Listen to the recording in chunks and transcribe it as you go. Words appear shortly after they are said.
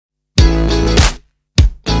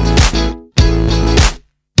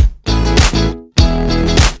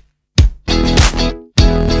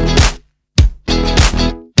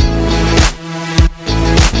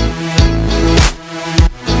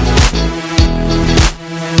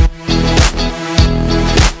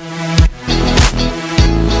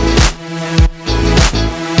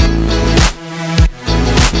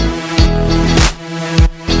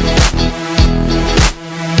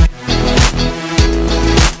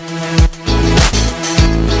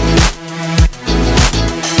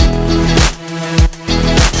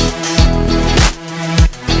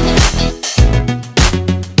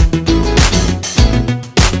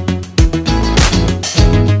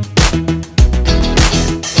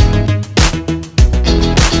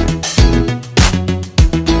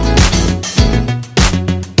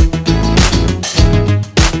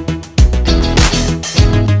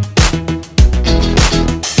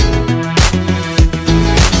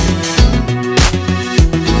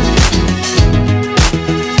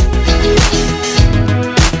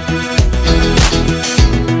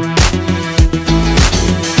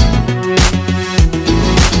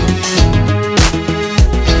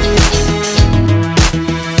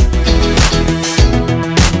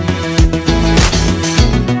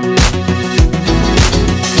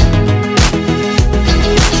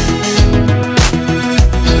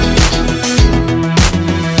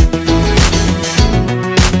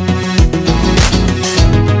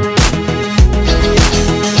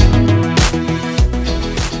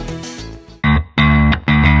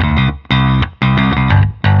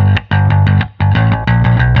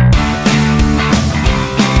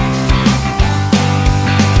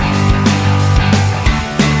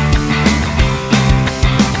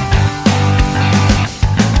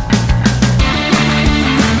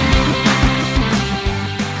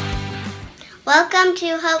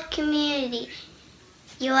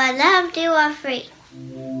You are loved, you are free.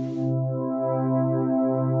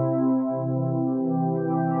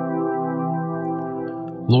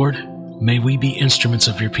 Lord, may we be instruments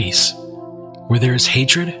of your peace. Where there is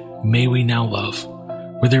hatred, may we now love.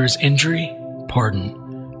 Where there is injury, pardon.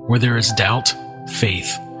 Where there is doubt,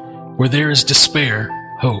 faith. Where there is despair,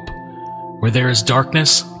 hope. Where there is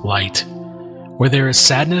darkness, light. Where there is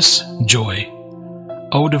sadness, joy.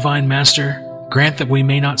 O Divine Master, grant that we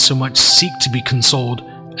may not so much seek to be consoled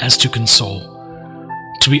as to console,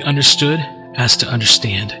 to be understood as to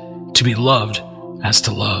understand, to be loved as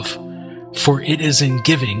to love. For it is in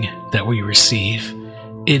giving that we receive,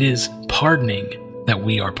 it is pardoning that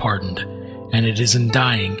we are pardoned, and it is in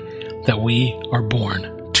dying that we are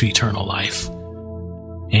born to eternal life.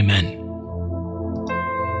 Amen.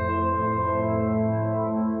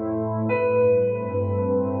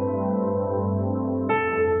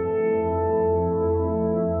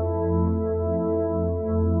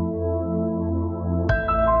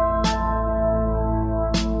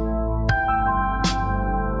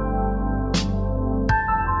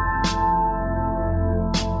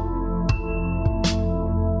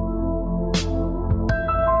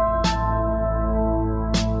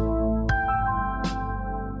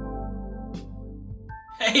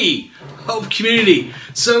 Hey, Hope Community,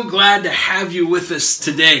 so glad to have you with us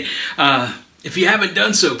today. If you haven't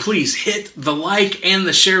done so, please hit the like and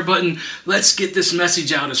the share button. Let's get this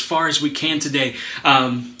message out as far as we can today.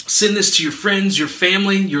 Send this to your friends, your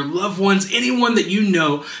family, your loved ones, anyone that you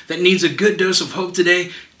know that needs a good dose of hope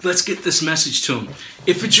today. Let's get this message to them.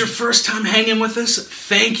 If it's your first time hanging with us,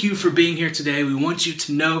 thank you for being here today. We want you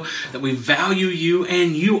to know that we value you,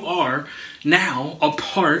 and you are now a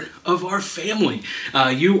part of our family.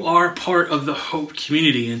 You are part of the Hope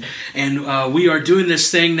Community, and we are doing this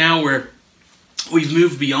thing now where we've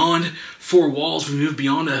moved beyond four walls, we moved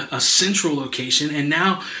beyond a central location, and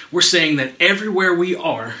now we're saying that everywhere we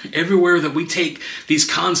are, everywhere that we take these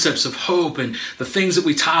concepts of hope and the things that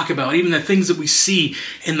we talk about, even the things that we see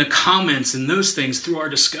in the comments and those things through our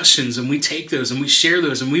discussions, and we take those and we share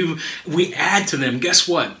those and we add to them, guess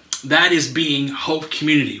what? That is being Hope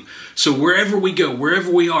Community. So wherever we go, wherever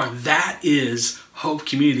we are, that is Hope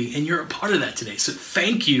Community, and you're a part of that today. So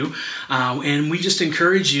thank you, and we just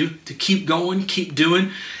encourage you to keep going, keep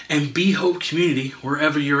doing, and be Hope Community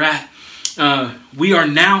wherever you're at. We are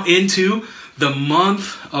now into the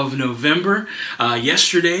month of November.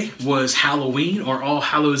 Yesterday was Halloween, or All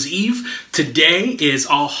Hallows Eve. Today is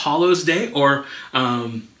All Hallows Day, or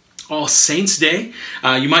All Saints Day.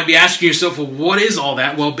 You might be asking yourself, well, what is all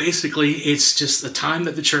that? Well, basically, it's just the time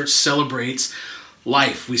that the church celebrates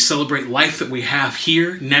life. We celebrate life that we have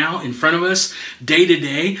here, now, in front of us, day to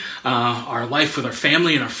day, our life with our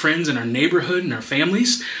family and our friends and our neighborhood and our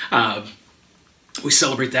families. We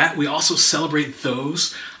celebrate that. We also celebrate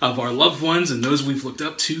those of our loved ones and those we've looked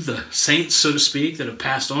up to, the saints, so to speak, that have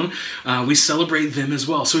passed on. We celebrate them as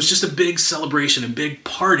well. So it's just a big celebration, a big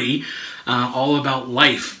party, all about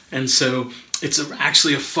life. And so it's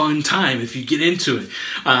actually a fun time if you get into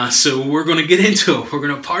it. So we're going to get into it. We're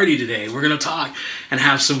going to party today. We're going to talk and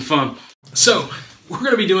have some fun. So we're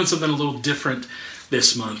going to be doing something a little different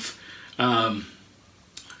this month.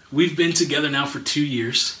 We've been together now for 2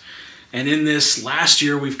 years. And in this last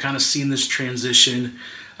year, we've kind of seen this transition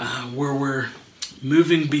where we're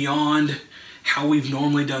moving beyond how we've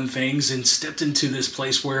normally done things and stepped into this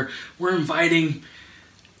place where we're inviting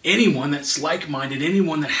anyone that's like-minded,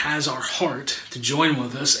 anyone that has our heart to join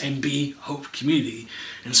with us and be Hope Community.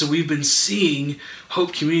 And so we've been seeing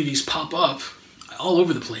Hope Communities pop up all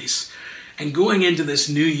over the place. And going into this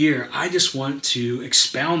new year, I just want to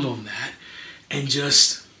expound on that and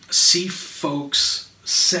just see folks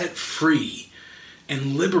set free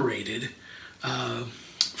and liberated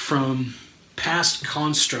from past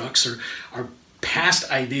constructs or our past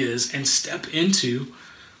ideas and step into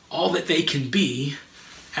all that they can be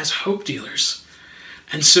as hope dealers.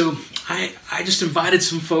 And so I just invited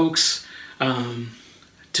some folks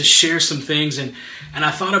to share some things, and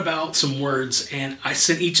I thought about some words, and I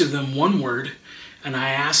sent each of them one word, and I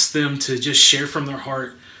asked them to just share from their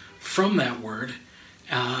heart from that word.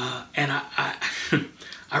 And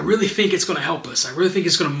I really think it's going to help us. I really think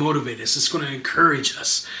it's going to motivate us. It's going to encourage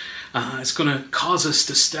us. It's going to cause us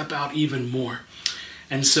to step out even more.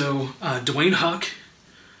 And so Dwayne Huck,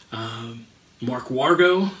 Mark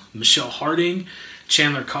Wargo, Michelle Harding,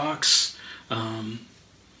 Chandler Cox,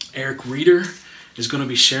 Eric Reeder is going to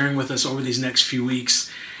be sharing with us over these next few weeks.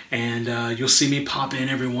 And you'll see me pop in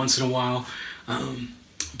every once in a while.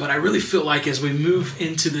 But I really feel like as we move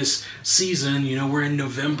into this season, we're in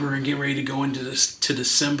November and getting ready to go into to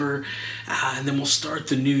December, and then we'll start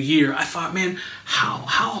the new year. I thought, man,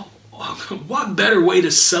 what better way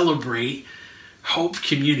to celebrate Hope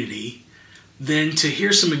Community than to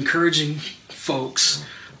hear some encouraging folks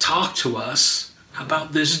talk to us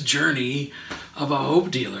about this journey of a hope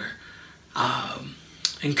dealer.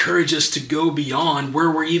 Encourage us to go beyond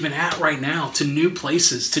where we're even at right now, to new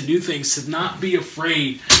places, to new things, to not be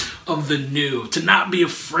afraid of the new, to not be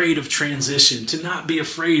afraid of transition, to not be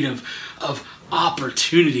afraid of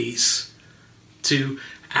opportunities, to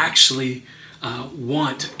actually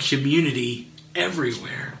want community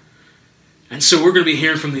everywhere. And so we're going to be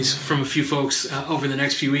hearing from a few folks over the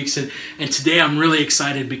next few weeks. And today I'm really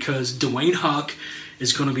excited because Dwayne Huck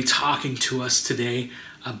is going to be talking to us today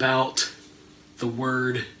about the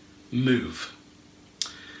word move.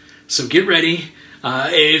 So get ready.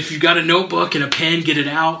 If you've got a notebook and a pen, get it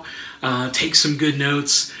out. Take some good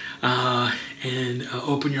notes and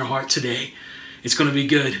open your heart today. It's going to be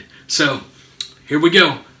good. So here we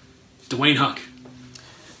go. Dwayne Huck.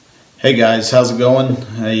 Hey guys, how's it going?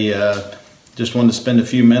 I just wanted to spend a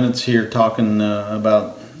few minutes here talking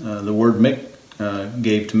about the word Mick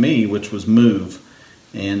gave to me, which was move.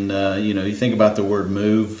 And you think about the word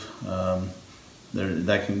move.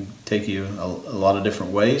 That can take you a lot of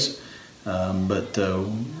different ways, but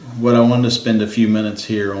what I wanted to spend a few minutes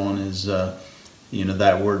here on is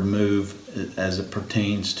that word move as it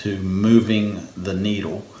pertains to moving the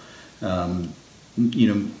needle. That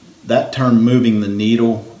term moving the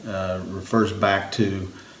needle refers back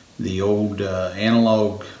to the old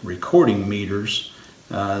analog recording meters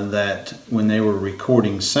that when they were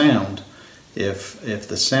recording sound, if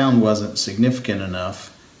the sound wasn't significant enough,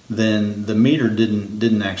 then the meter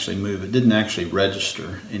didn't actually move. It didn't actually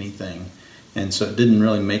register anything, and so it didn't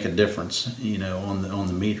really make a difference, on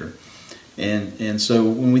the meter. And so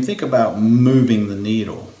when we think about moving the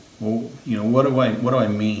needle, well, what do I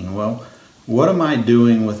mean? Well, what am I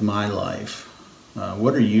doing with my life?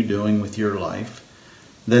 What are you doing with your life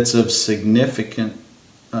that's of significant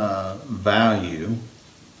value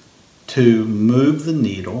to move the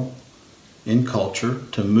needle in culture,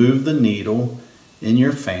 to move the needle in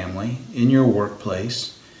your family, in your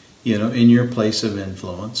workplace, in your place of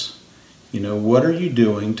influence? What are you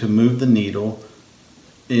doing to move the needle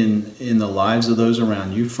in the lives of those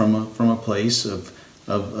around you from a place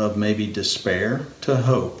of maybe despair to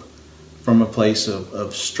hope, from a place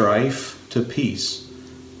of strife to peace,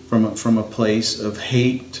 from a place of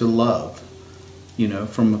hate to love,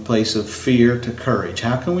 from a place of fear to courage?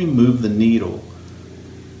 How can we move the needle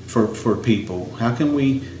for people? How can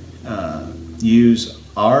we use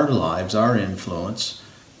our lives, our influence,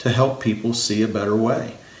 to help people see a better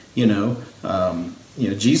way?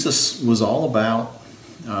 Jesus was all about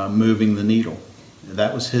moving the needle.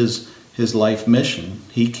 That was his life mission.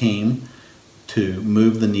 He came to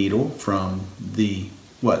move the needle from the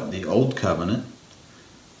old covenant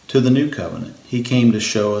to the new covenant. He came to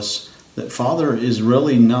show us that Father is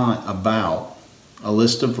really not about a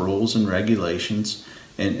list of rules and regulations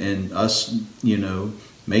and us,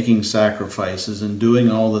 making sacrifices and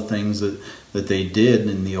doing all the things that they did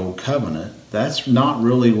in the old covenant. That's not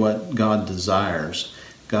really what God desires.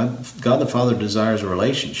 God the Father desires a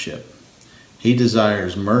relationship. He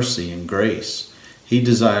desires mercy and grace. He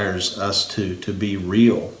desires us to be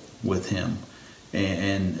real with Him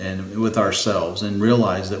and with ourselves, and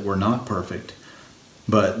realize that we're not perfect,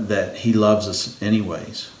 but that He loves us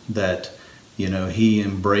anyways, that He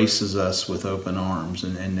embraces us with open arms,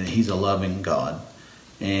 and that He's a loving God.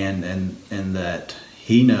 And that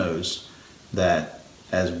He knows that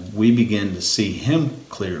as we begin to see Him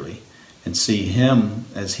clearly and see Him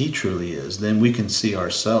as He truly is, then we can see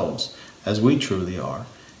ourselves as we truly are,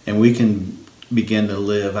 and we can begin to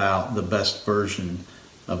live out the best version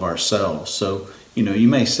of ourselves. So you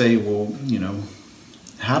may say, well,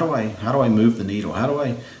 how do I move the needle?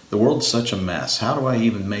 The world's such a mess. How do I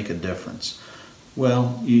even make a difference?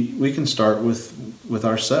 Well, we can start with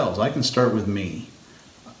ourselves. I can start with me.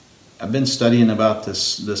 I've been studying about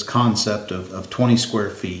this concept of 20 square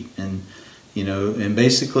feet, and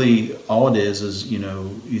basically all it is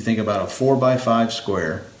you think about a 4x5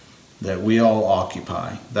 square that we all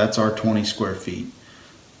occupy. That's our 20 square feet.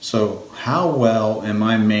 So how well am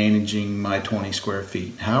I managing my 20 square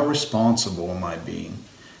feet? How responsible am I being?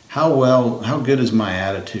 How good is my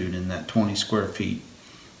attitude in that 20 square feet?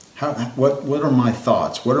 What are my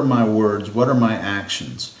thoughts? What are my words? What are my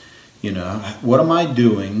actions? What am I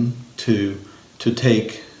doing to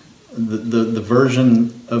take the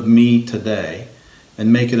version of me today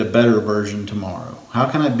and make it a better version tomorrow? How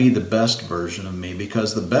can I be the best version of me?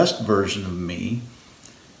 Because the best version of me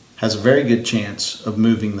has a very good chance of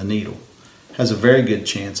moving the needle, has a very good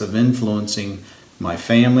chance of influencing my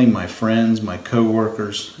family, my friends, my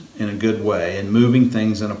coworkers in a good way, and moving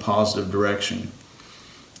things in a positive direction.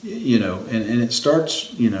 And it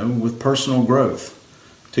starts, with personal growth.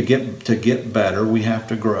 To get better, we have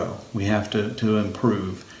to grow. We have to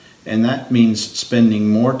improve. And that means spending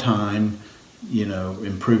more time,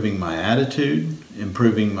 improving my attitude,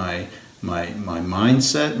 improving my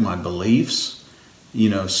mindset, my beliefs,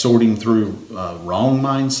 sorting through wrong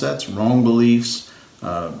mindsets, wrong beliefs,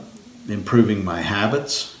 improving my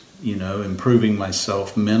habits, improving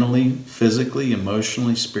myself mentally, physically,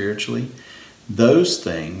 emotionally, spiritually. Those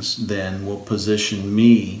things then will position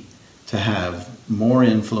me to have more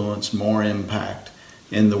influence, more impact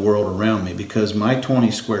in the world around me, because my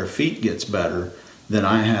 20 square feet gets better, then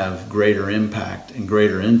I have greater impact and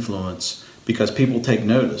greater influence, because people take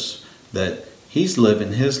notice that he's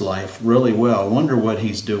living his life really well. I wonder what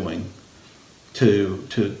he's doing to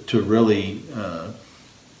really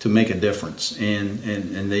to make a difference, and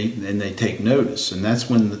they take notice, and that's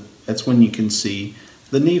when you can see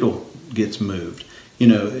the needle gets moved.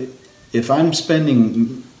 If I'm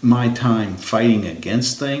spending my time fighting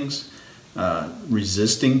against things,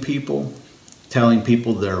 resisting people, telling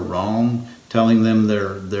people they're wrong, telling them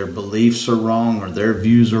their beliefs are wrong or their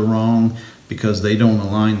views are wrong because they don't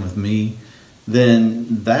align with me,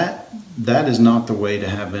 then that is not the way to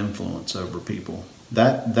have influence over people.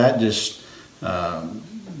 That just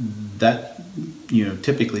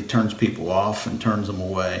typically turns people off and turns them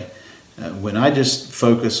away. When I just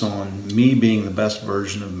focus on me being the best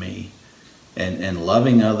version of me, and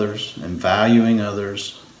loving others and valuing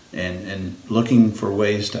others and looking for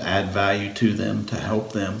ways to add value to them, to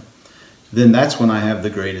help them, then that's when I have the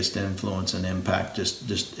greatest influence and impact.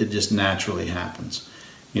 It just naturally happens.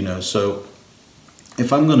 So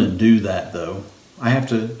if I'm going to do that, though, I have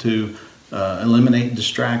to eliminate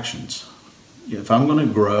distractions. If I'm going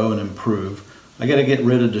to grow and improve, I got to get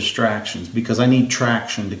rid of distractions, because I need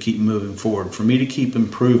traction to keep moving forward. For me to keep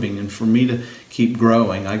improving and for me to keep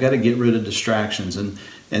growing, I got to get rid of distractions. And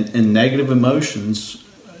negative emotions,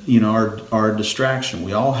 are a distraction.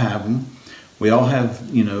 We all have them. We all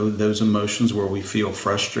have, those emotions where we feel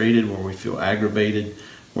frustrated, where we feel aggravated,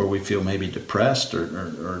 where we feel maybe depressed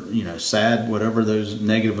or sad, whatever those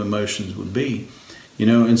negative emotions would be.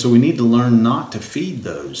 And so we need to learn not to feed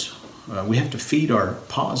those. We have to feed our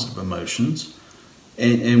positive emotions.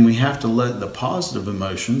 And we have to let the positive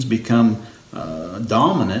emotions become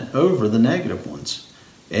dominant over the negative ones.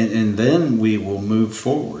 And then we will move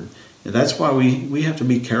forward. And that's why we have to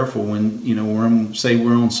be careful when,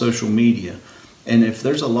 we're on social media. And if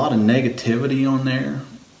there's a lot of negativity on there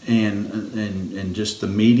and just the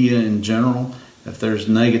media in general, if there's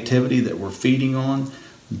negativity that we're feeding on,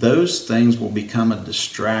 those things will become a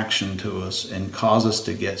distraction to us and cause us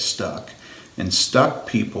to get stuck. And stuck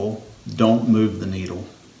people don't move the needle.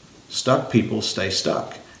 Stuck people stay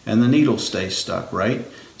stuck, and the needle stays stuck, right?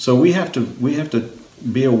 So we have to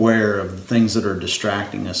be aware of the things that are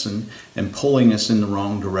distracting us and pulling us in the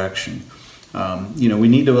wrong direction. We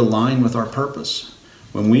need to align with our purpose.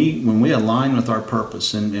 When we align with our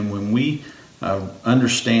purpose, and when we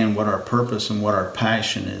understand what our purpose and what our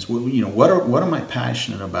passion is, what am I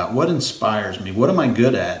passionate about? What inspires me? What am I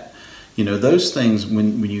good at? Those things,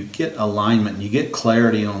 when you get alignment and you get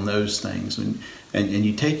clarity on those things, and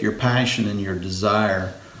you take your passion and your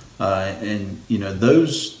desire,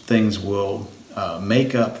 those things will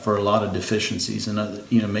make up for a lot of deficiencies. And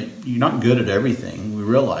you're not good at everything. We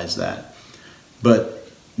realize that, but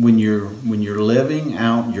when you're living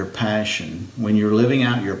out your passion, when you're living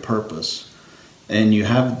out your purpose, and you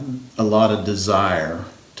have a lot of desire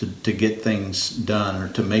to get things done or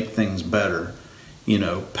to make things better,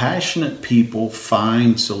 passionate people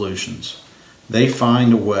find solutions. They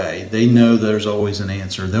find a way. They know there's always an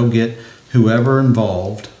answer. They'll get whoever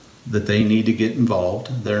involved that they need to get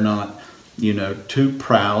involved. They're not, too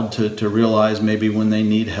proud to realize maybe when they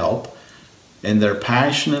need help. And they're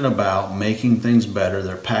passionate about making things better.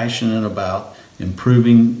 They're passionate about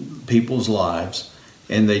improving people's lives.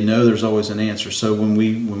 And they know there's always an answer. So when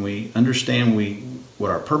we understand what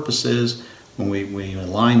our purpose is, when we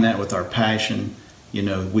align that with our passion,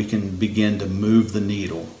 we can begin to move the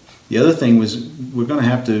needle. The other thing was we're going to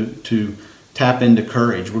have to tap into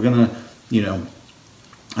courage. We're going to,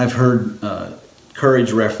 I've heard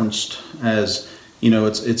courage referenced as,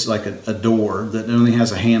 it's like a door that only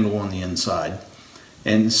has a handle on the inside.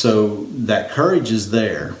 And so that courage is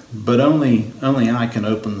there, but only I can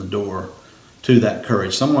open the door to that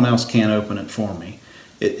courage. Someone else can't open it for me.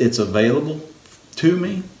 It's available to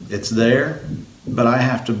me. It's there, but I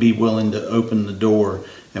have to be willing to open the door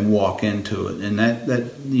and walk into it. And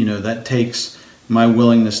that takes my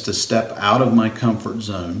willingness to step out of my comfort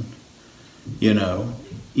zone.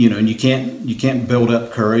 And you can't build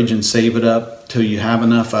up courage and save it up till you have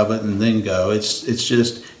enough of it and then go. It's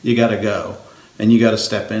just, you got to go and you got to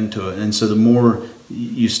step into it. And so the more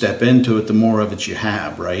you step into it, the more of it you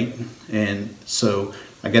have, right? And so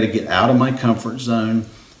I got to get out of my comfort zone.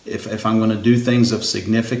 If I'm going to do things of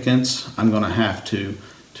significance, I'm going to have to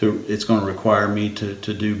it's going to require me to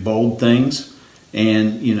do bold things.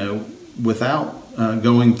 And, without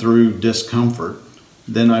going through discomfort,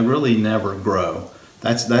 then I really never grow.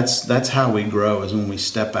 That's how we grow, is when we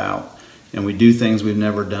step out and we do things we've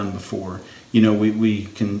never done before. We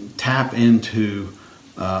can tap into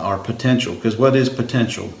our potential, because what is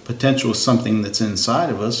potential? Potential is something that's inside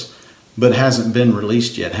of us but hasn't been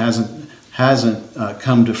released yet, hasn't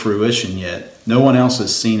come to fruition yet. No one else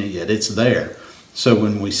has seen it yet. It's there. So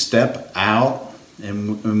when we step out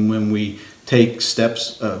and when we take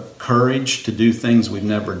steps of courage to do things we've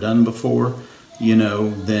never done before,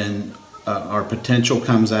 then our potential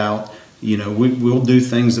comes out. We'll do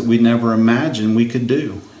things that we never imagined we could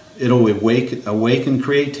do. It'll awaken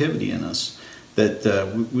creativity in us, that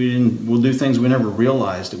we'll do things we never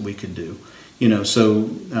realized that we could do. So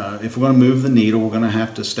if we're going to move the needle, we're going to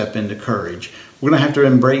have to step into courage. We're going to have to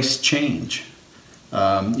embrace change.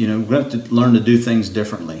 We're going to have to learn to do things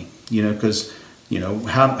differently. Because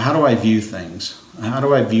how do I view things? How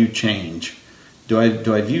do I view change? Do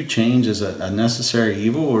I view change as a necessary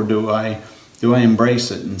evil, or do I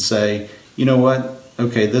embrace it and say, you know what?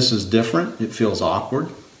 Okay, this is different. It feels awkward,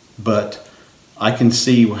 but I can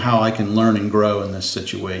see how I can learn and grow in this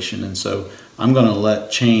situation, and so I'm going to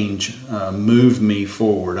let change move me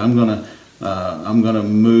forward. I'm going to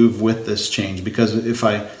move with this change, because if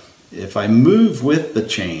I move with the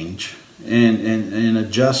change and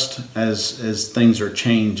adjust as things are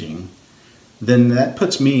changing, then that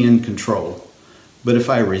puts me in control. But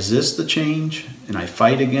if I resist the change and I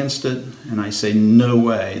fight against it and I say, no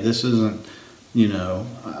way, this isn't,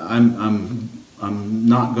 I'm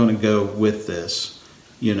not going to go with this,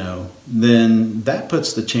 then that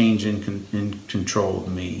puts the change in control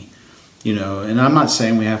of me. And I'm not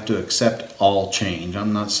saying we have to accept all change.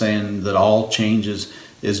 I'm not saying that all change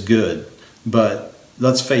is good, but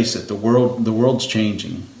let's face it, the world's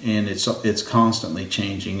changing, and it's constantly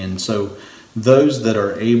changing. And so those that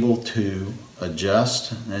are able to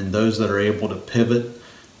adjust and those that are able to pivot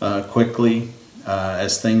quickly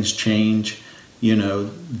as things change,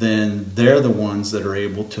 then they're the ones that are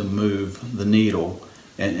able to move the needle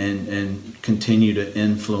and continue to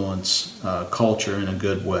influence culture in a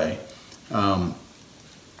good way.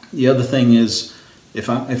 The other thing is, if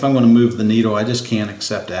I'm going to move the needle, I just can't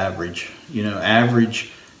accept average.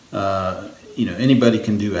 Average, anybody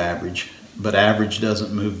can do average, but average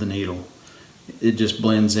doesn't move the needle. It just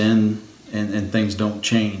blends in and things don't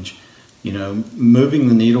change. Moving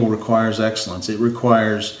the needle requires excellence. It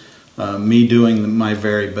requires me doing my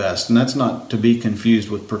very best, and that's not to be confused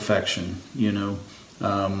with perfection. We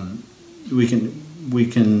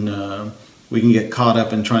can get caught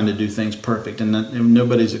up in trying to do things perfect, and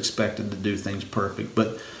nobody's expected to do things perfect,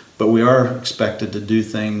 but we are expected to do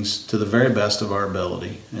things to the very best of our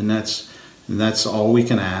ability, and that's all we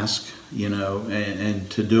can ask, and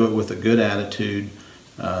to do it with a good attitude,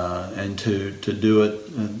 and to do it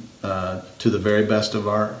to the very best of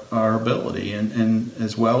our ability, and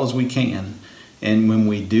as well as we can. And when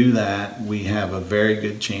we do that, we have a very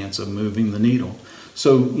good chance of moving the needle.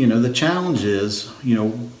 So, the challenge is,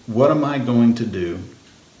 what am I going to do?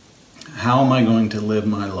 How am I going to live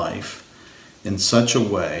my life in such a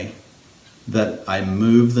way that I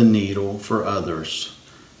move the needle for others,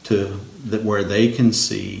 where they can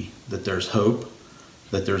see that there's hope,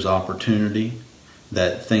 that there's opportunity,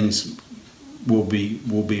 that things will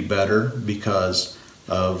be better because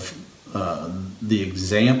of the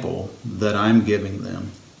example that I'm giving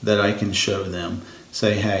them, that I can show them.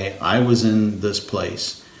 Say, hey, I was in this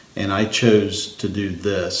place and I chose to do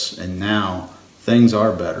this, and now things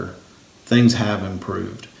are better. Things have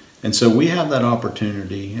improved. And so we have that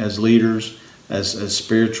opportunity as leaders, as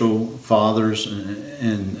spiritual fathers,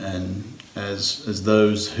 and as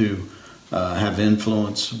those who have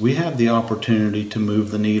influence. We have the opportunity to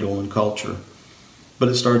move the needle in culture. But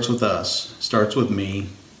it starts with us. It starts with me.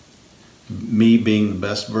 Me being the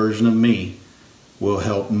best version of me will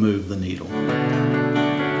help move the needle.